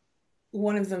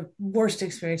one of the worst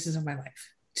experiences of my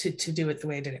life to do it the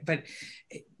way I did it. But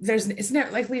it's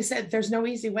never, like Leah said, there's no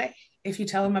easy way. If you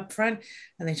tell them up front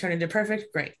and they turn into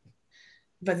perfect, great.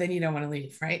 But then you don't want to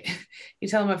leave, right? You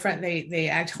tell them up front, they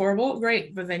act horrible,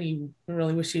 great. But then you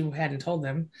really wish you hadn't told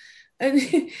them. But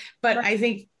Right. I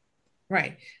think,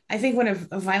 right. I think when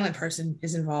a violent person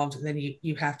is involved, then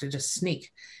you have to just sneak,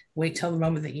 wait till the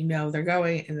moment that you know they're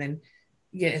going, and then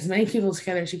get as many people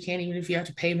together as you can, even if you have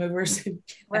to pay movers and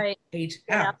get that Right. age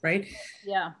Get out. out, right?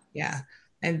 Yeah. Yeah.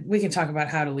 And we can talk about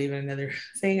how to leave in another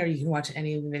thing, or you can watch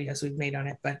any of the videos we've made on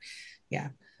it. But yeah.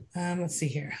 Let's see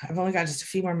here. I've only got just a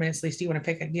few more minutes. Lisa, do you want to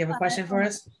pick it? Do you have a question for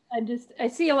us? I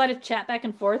see a lot of chat back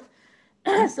and forth,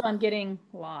 so I'm getting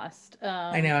lost.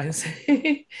 I know. All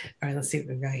right, let's see what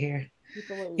we've got here.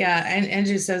 Yeah, and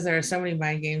Andrew says there are so many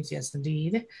mind games. Yes,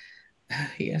 indeed.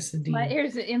 Yes, indeed.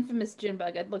 Here's an infamous June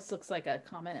bug. It looks like a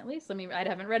comment at least. I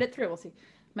haven't read it through. We'll see.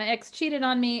 My ex cheated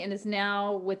on me and is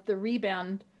now with the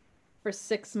rebound for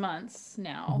 6 months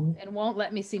now, and won't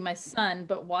let me see my son,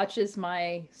 but watches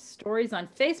my stories on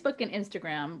Facebook and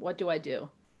Instagram. What do I do?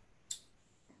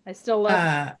 I still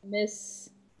love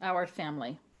miss our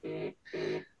family. Okay,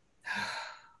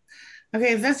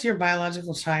 if that's your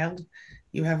biological child,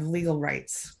 you have legal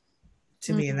rights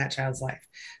to be in that child's life.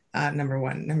 Number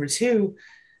one. Number two,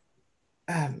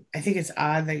 I think it's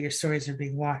odd that your stories are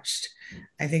being watched.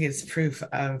 I think it's proof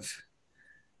of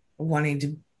wanting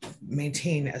to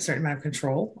maintain a certain amount of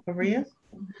control over you.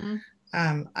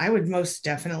 I would most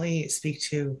definitely speak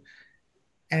to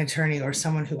an attorney or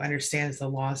someone who understands the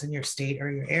laws in your state or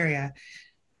your area.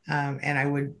 And I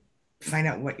would find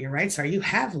out what your rights are. You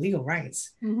have legal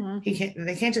rights.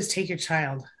 They can't just take your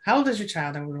child. How old is your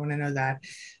child? I would want to know that.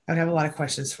 I would have a lot of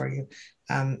questions for you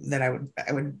that I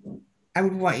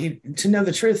would want you to know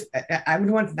the truth. I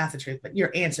would want not the truth, but your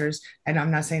answers. And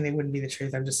I'm not saying they wouldn't be the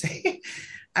truth. I'm just saying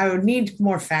I would need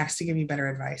more facts to give you better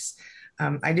advice.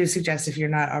 I do suggest, if you're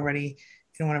not already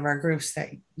in one of our groups,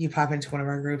 that you pop into one of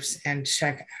our groups and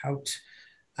check out,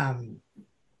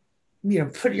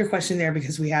 put your question there,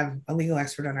 because we have a legal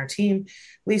expert on our team.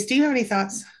 Lise, do you have any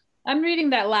thoughts? I'm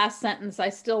reading that last sentence. I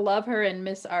still love her and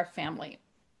miss our family.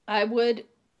 I would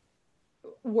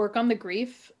work on the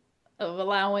grief, of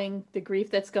allowing the grief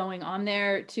that's going on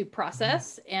there to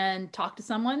process and talk to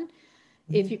someone,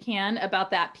 if you can, about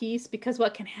that piece, because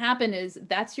what can happen is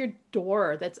that's your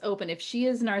door that's open. If she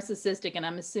is narcissistic, and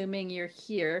I'm assuming you're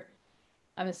here,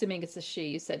 I'm assuming it's a she,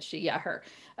 you said she, yeah, her.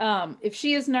 If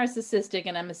she is narcissistic,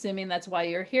 and I'm assuming that's why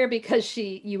you're here, because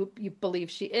you believe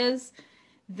she is,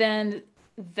 then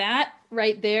that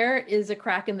right there is a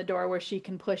crack in the door where she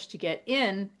can push to get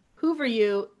in, hoover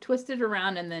you, twist it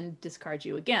around, and then discard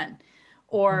you again,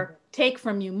 or take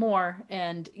from you more.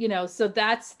 And so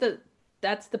that's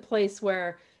the place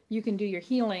where you can do your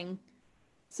healing,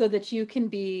 so that you can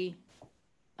be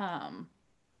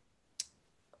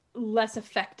less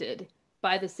affected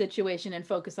by the situation and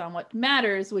focus on what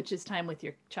matters, which is time with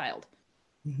your child.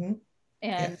 And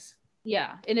yes.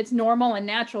 Yeah, and it's normal and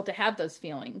natural to have those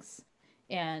feelings.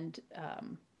 And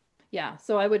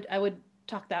so I would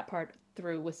talk that part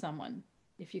through with someone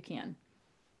if you can.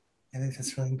 I think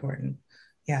that's really important.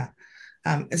 Yeah.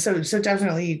 So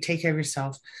definitely take care of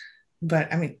yourself.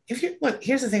 But I mean, look,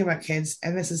 here's the thing about kids,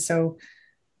 and this is so,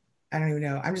 I don't even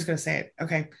know. I'm just going to say it.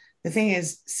 Okay. The thing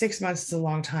is, 6 months is a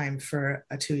long time for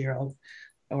a 2-year-old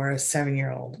or a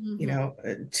 7-year-old,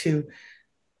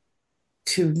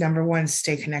 to number one,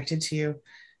 stay connected to you.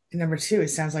 And number two, it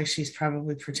sounds like she's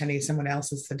probably pretending someone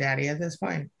else is the daddy at this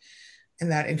point.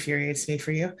 And that infuriates me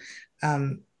for you.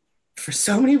 For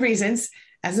so many reasons,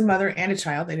 as a mother and a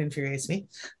child, it infuriates me.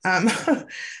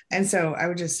 And so I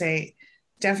would just say,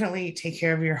 definitely take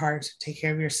care of your heart, take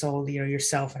care of your soul,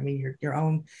 yourself. I mean, your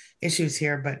own issues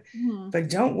here, but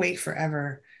don't wait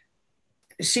forever.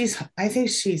 I think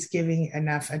she's giving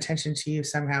enough attention to you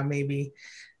somehow, maybe,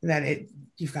 that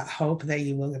you've got hope that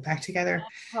you will get back together.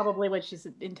 That's probably what she's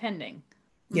intending.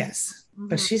 Yes,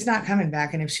 but she's not coming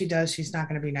back. And if she does, she's not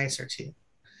going to be nicer to you.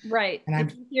 Right.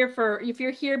 And if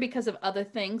you're here because of other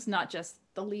things, not just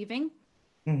the leaving,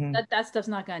 that stuff's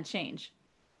not going to change.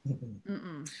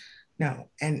 No.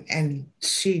 And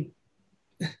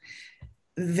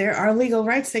there are legal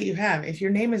rights that you have. If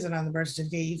your name isn't on the birth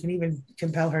certificate, you can even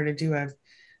compel her to do a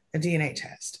DNA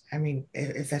test. I mean,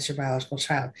 if that's your biological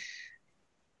child.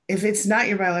 If it's not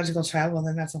your biological child, well,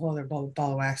 then that's a whole other ball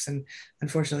of wax. And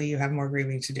unfortunately, you have more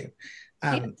grieving to do.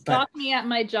 He stalked me at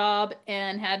my job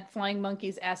and had flying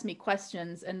monkeys ask me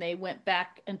questions, and they went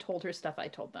back and told her stuff I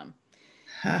told them.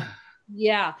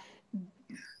 Yeah.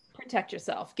 Protect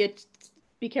yourself.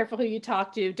 Be careful who you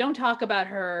talk to. Don't talk about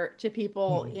her to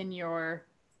people in your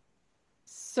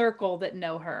circle that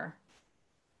know her,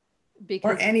 Or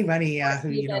because anybody, who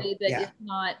you don't, anybody that is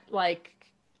not like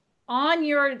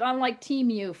on like team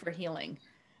you for healing,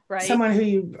 right? someone who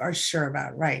you are sure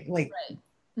about, right? Like, Right.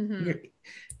 Mm-hmm. you're,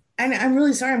 and I'm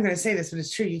really sorry I'm going to say this, but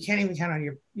it's true. You can't even count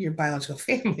on your biological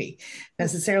family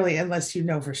necessarily unless you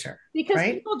know for sure, Because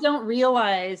right? people don't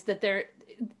realize that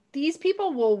these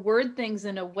people will word things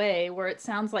in a way where it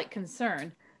sounds like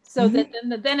concern. So that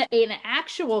Mm-hmm. then an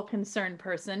actual concerned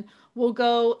person will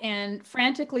go and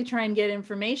frantically try and get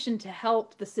information to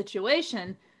help the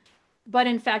situation. But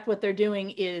in fact, what they're doing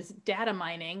is data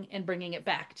mining and bringing it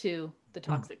back to the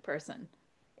toxic person.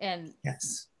 And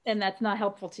Yes, and that's not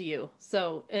helpful to you.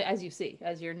 So as you see,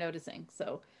 as you're noticing.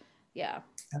 So yeah.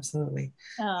 absolutely.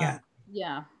 Yeah.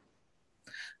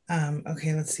 Um, yeah.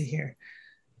 Okay, let's see here.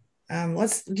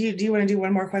 Let's do you want to do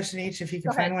one more question each if you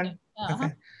can Go find ahead. one? Okay. Uh-huh.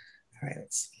 All right,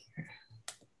 let's see here.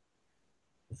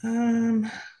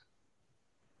 Um,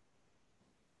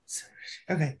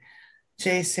 okay.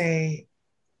 Jay say,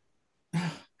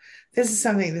 this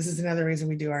is another reason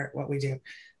we do what we do.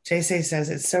 Jay say says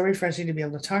it's so refreshing to be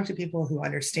able to talk to people who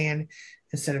understand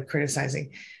instead of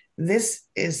criticizing. This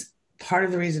is part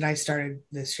of the reason I started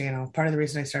this channel, part of the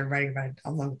reason I started writing about it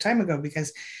a long time ago,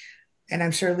 because, and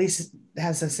I'm sure Lisa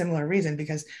has a similar reason,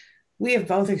 because we have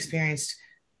both experienced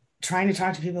trying to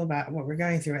talk to people about what we're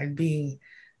going through and being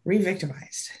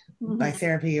re-victimized by Mm-hmm.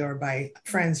 therapy or by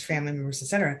friends, family members,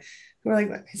 etc., who are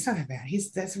like, it's not that bad.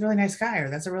 That's a really nice guy, or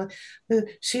that's a really,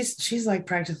 she's like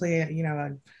practically a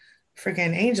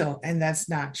freaking angel, and that's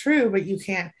not true. But you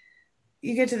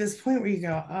get to this point where you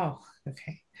go, oh,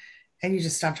 okay, and you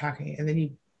just stop talking, and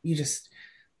then you just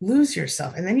lose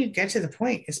yourself, and then you get to the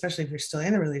point, especially if you're still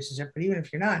in the relationship, but even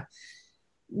if you're not,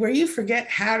 where you forget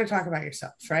how to talk about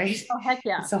yourself, right? Oh, heck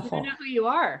yeah. It's a You don't whole, know who you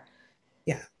are.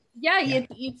 yeah, Yeah, yeah,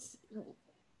 it's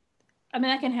I mean,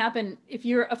 that can happen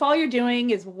if all you're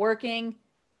doing is working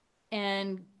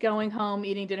and going home,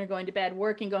 eating dinner, going to bed,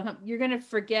 working, going home, you're going to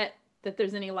forget that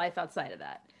there's any life outside of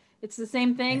that. It's the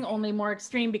same thing, right. only more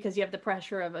extreme, because you have the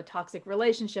pressure of a toxic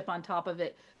relationship on top of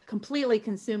it, completely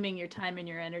consuming your time and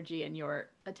your energy and your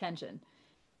attention.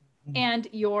 And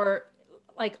your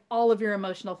like all of your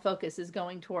emotional focus is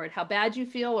going toward how bad you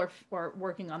feel or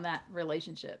working on that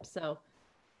relationship. So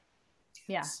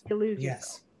yeah, you lose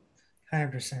yourself. Yes,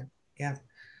 100%. Yeah.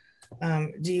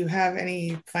 Do you have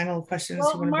any final questions you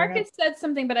Well, want to bring up? Marcus said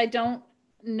something, but I don't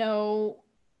know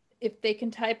if they can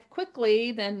type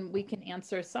quickly, then we can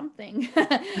answer something.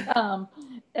 um,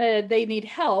 they need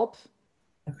help.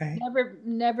 Okay.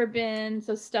 Never been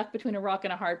so stuck between a rock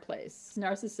and a hard place.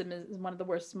 Narcissism is one of the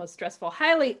worst, most stressful,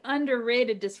 highly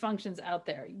underrated dysfunctions out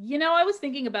there. You know, I was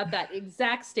thinking about that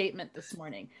exact statement this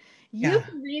morning. You Yeah.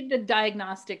 can read the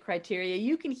diagnostic criteria,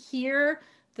 you can hear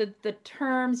the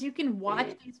terms, you can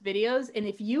watch these videos, and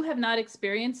if you have not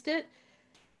experienced it,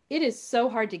 it is so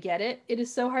hard to get it. It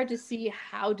is so hard to see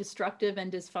how destructive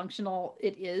and dysfunctional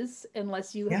it is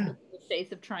unless you have Yeah. been in the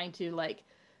face of trying to like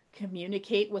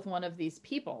communicate with one of these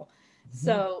people. Mhm.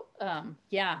 So,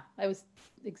 yeah, I was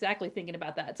exactly thinking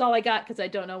about that. It's all I got because I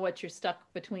don't know what you're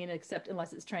stuck between, except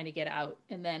unless it's trying to get out.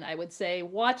 And then I would say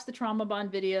watch the trauma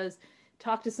bond videos,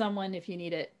 talk to someone if you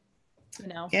need it, you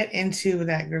know? Get into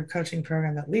that group coaching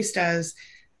program that Lise does,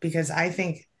 because I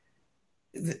think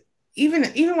even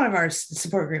one of our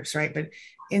support groups, right? But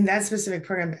in that specific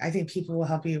program, I think people will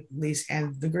help you, Lise,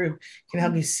 and the group can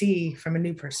help you see from a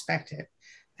new perspective.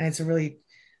 And it's a really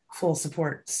full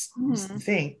support Mm-hmm.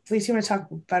 thing. Lise, you want to talk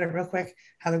about it real quick,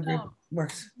 how the group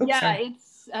works? Oops, Yeah, sorry.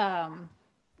 it's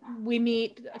we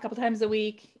meet a couple times a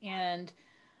week, and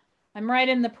I'm right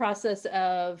in the process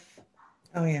of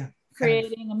Oh yeah, kind of.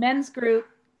 creating a men's group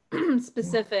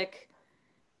specific,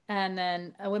 and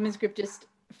then a women's group just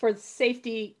for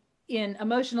safety, in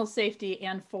emotional safety,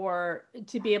 and for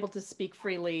to be able to speak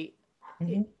freely in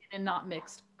Mm-hmm. a not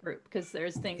mixed group, because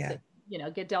there's things Yeah,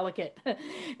 that get delicate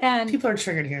and people are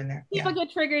triggered here and there. people Yeah.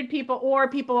 get triggered, people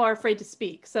are afraid to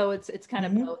speak, so it's kind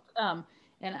of Mm-hmm. both.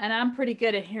 And I'm pretty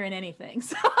good at hearing anything,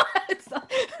 so it's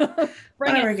One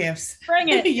bring of it, our gifts. bring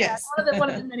it. Yeah, Yes. one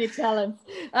of the many talents.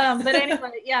 But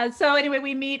anyway, yeah, so anyway,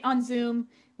 we meet on Zoom.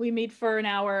 We meet for an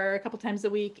hour a couple times a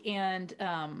week, and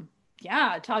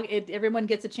yeah, everyone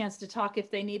gets a chance to talk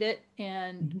if they need it,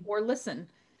 and Mhm. or listen.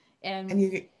 And And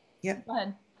you, yep. go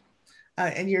ahead.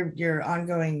 And your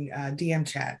ongoing DM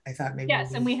chat, I thought maybe would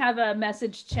Yes, and be we have a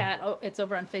message chat. Oh, it's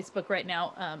over on Facebook right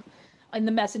now. In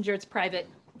the messenger, it's private,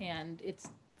 and it's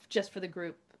just for the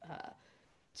group.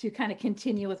 to kind of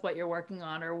continue with what you're working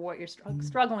on or what you're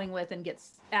struggling with, and get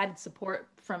added support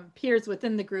from peers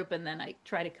within the group. And then I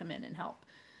try to come in and help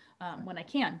when I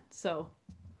can. So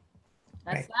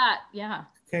that's that. Yeah.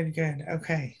 Good.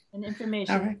 Okay. And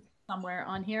information somewhere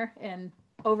on here and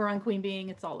over on Queen Being.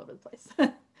 It's all over the place.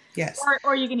 Yes.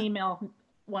 Or you can email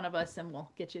one of us and we'll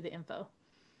get you the info.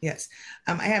 Yes.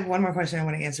 I have one more question I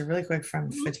want to answer really quick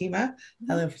from Fatima.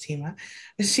 Hello, Fatima.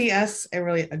 She asks a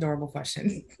really adorable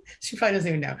question. She probably doesn't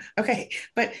even know. Okay.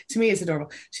 But to me, it's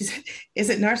adorable. She said, is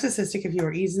it narcissistic if you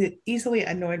are easily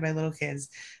annoyed by little kids,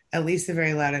 at least the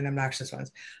very loud and obnoxious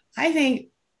ones? I think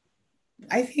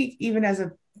even as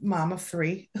a mom of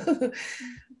 3,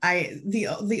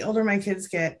 the older my kids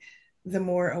get, the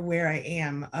more aware I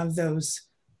am of those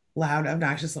loud,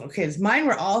 obnoxious little kids. Mine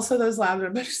were also those loud,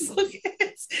 obnoxious little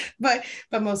kids, but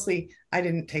mostly I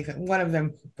didn't take them. One of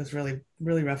them was really,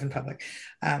 really rough in public.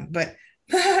 But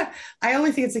I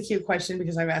only think it's a cute question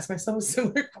because I've asked myself a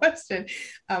similar question.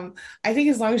 I think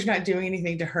as long as you're not doing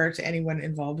anything to hurt anyone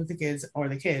involved with the kids or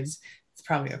the kids, it's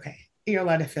probably okay. You're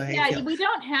allowed to feel how you feel. We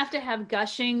don't have to have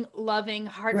gushing, loving,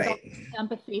 heartfelt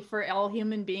empathy for all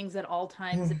human beings at all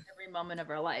times in every moment of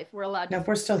our life. We're allowed to. No,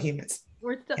 we're still humans.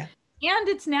 And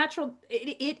it's natural.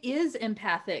 It is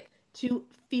empathic to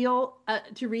feel,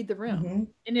 to read the room.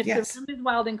 And if the room is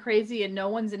wild and crazy and no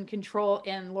one's in control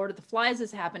and Lord of the Flies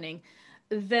is happening,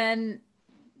 then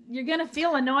you're going to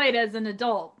feel annoyed as an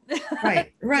adult.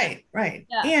 Right.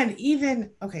 Yeah. And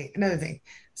even, another thing,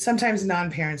 sometimes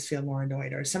non-parents feel more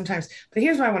annoyed, or sometimes, but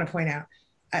here's what I want to point out.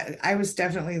 I was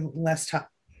definitely less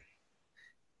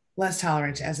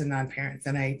tolerant as a non-parent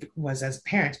than I was as a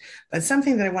parent. But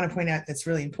something that I want to point out that's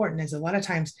really important is a lot of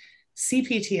times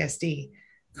CPTSD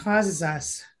causes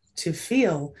us to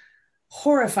feel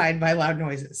horrified by loud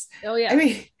noises. Oh yeah. I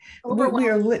mean, we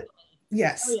are lit.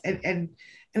 Yes. Oh, yeah.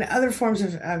 And other forms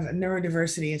of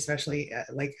neurodiversity, especially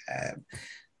like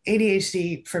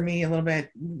ADHD for me a little bit,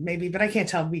 maybe, but I can't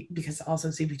tell because also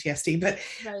CPTSD, but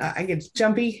I get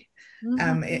jumpy.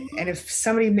 And if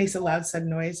somebody makes a loud, sudden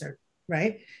noise or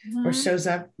shows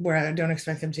up where I don't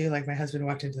expect them to, like my husband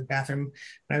walked into the bathroom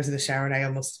when I was in the shower and I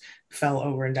almost fell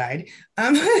over and died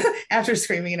after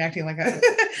screaming and acting like a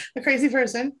crazy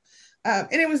person.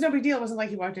 And it was no big deal. It wasn't like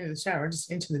he walked into the shower,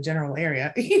 just into the general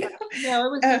area.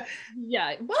 No, it was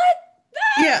what?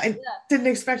 I didn't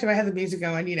expect him. I had the music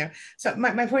going, So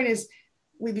my point is,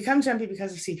 we become jumpy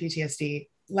because of CPTSD.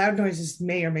 Loud noises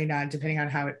may or may not, depending on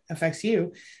how it affects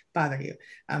you, bother you.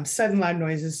 Sudden loud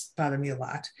noises bother me a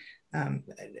lot.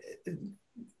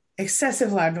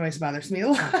 Excessive loud noise bothers me a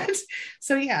lot.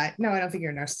 So no, I don't think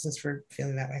you're a narcissist for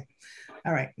feeling that way.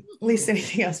 All right. At least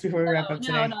anything else before we wrap up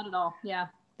today? No, not at all. Yeah.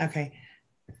 Okay.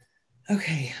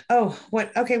 Oh,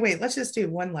 what? Okay, wait, let's just do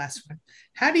one last one.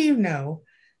 How do you know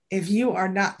if you are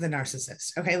not the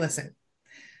narcissist? Okay, listen.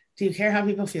 Do you care how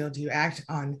people feel? Do you act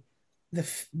on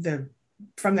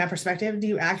from that perspective? Do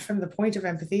you act from the point of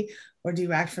empathy, or do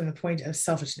you act from the point of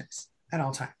selfishness at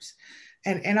all times?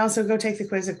 And also go take the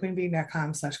quiz at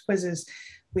queenbeing.com/quizzes.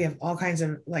 We have all kinds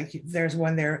of, there's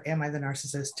one there, am I the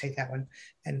narcissist? Take that one.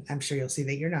 And I'm sure you'll see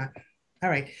that you're not. All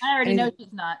right. I already know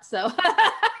she's not, so.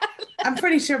 I'm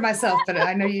pretty sure myself, but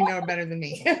I know you know her better than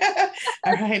me.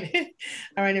 All right.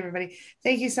 All right, everybody.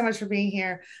 Thank you so much for being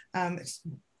here.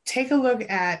 Take a look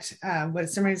at what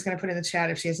somebody's going to put in the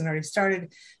chat if she hasn't already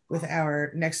started with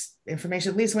our next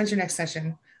information. Lisa, when's your next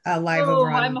session live over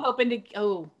on? I'm hoping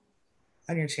to,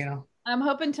 on your channel. I'm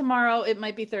hoping tomorrow. It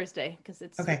might be Thursday because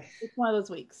it's one of those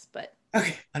weeks, but.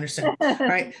 Okay, understood. All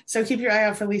right, so keep your eye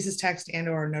out for Lisa's text and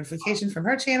or notification from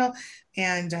her channel.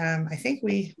 And I think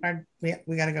we got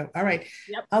to go. All right,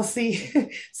 I'll see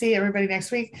everybody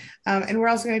next week. And we're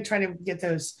also going to try to get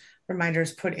those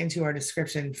reminders put into our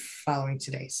description following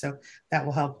today. So that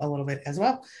will help a little bit as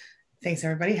well. Thanks,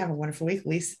 everybody. Have a wonderful week.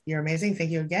 Lisa, you're amazing.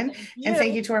 Thank you again. And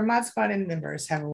thank you to our Mod Squad and members. Have a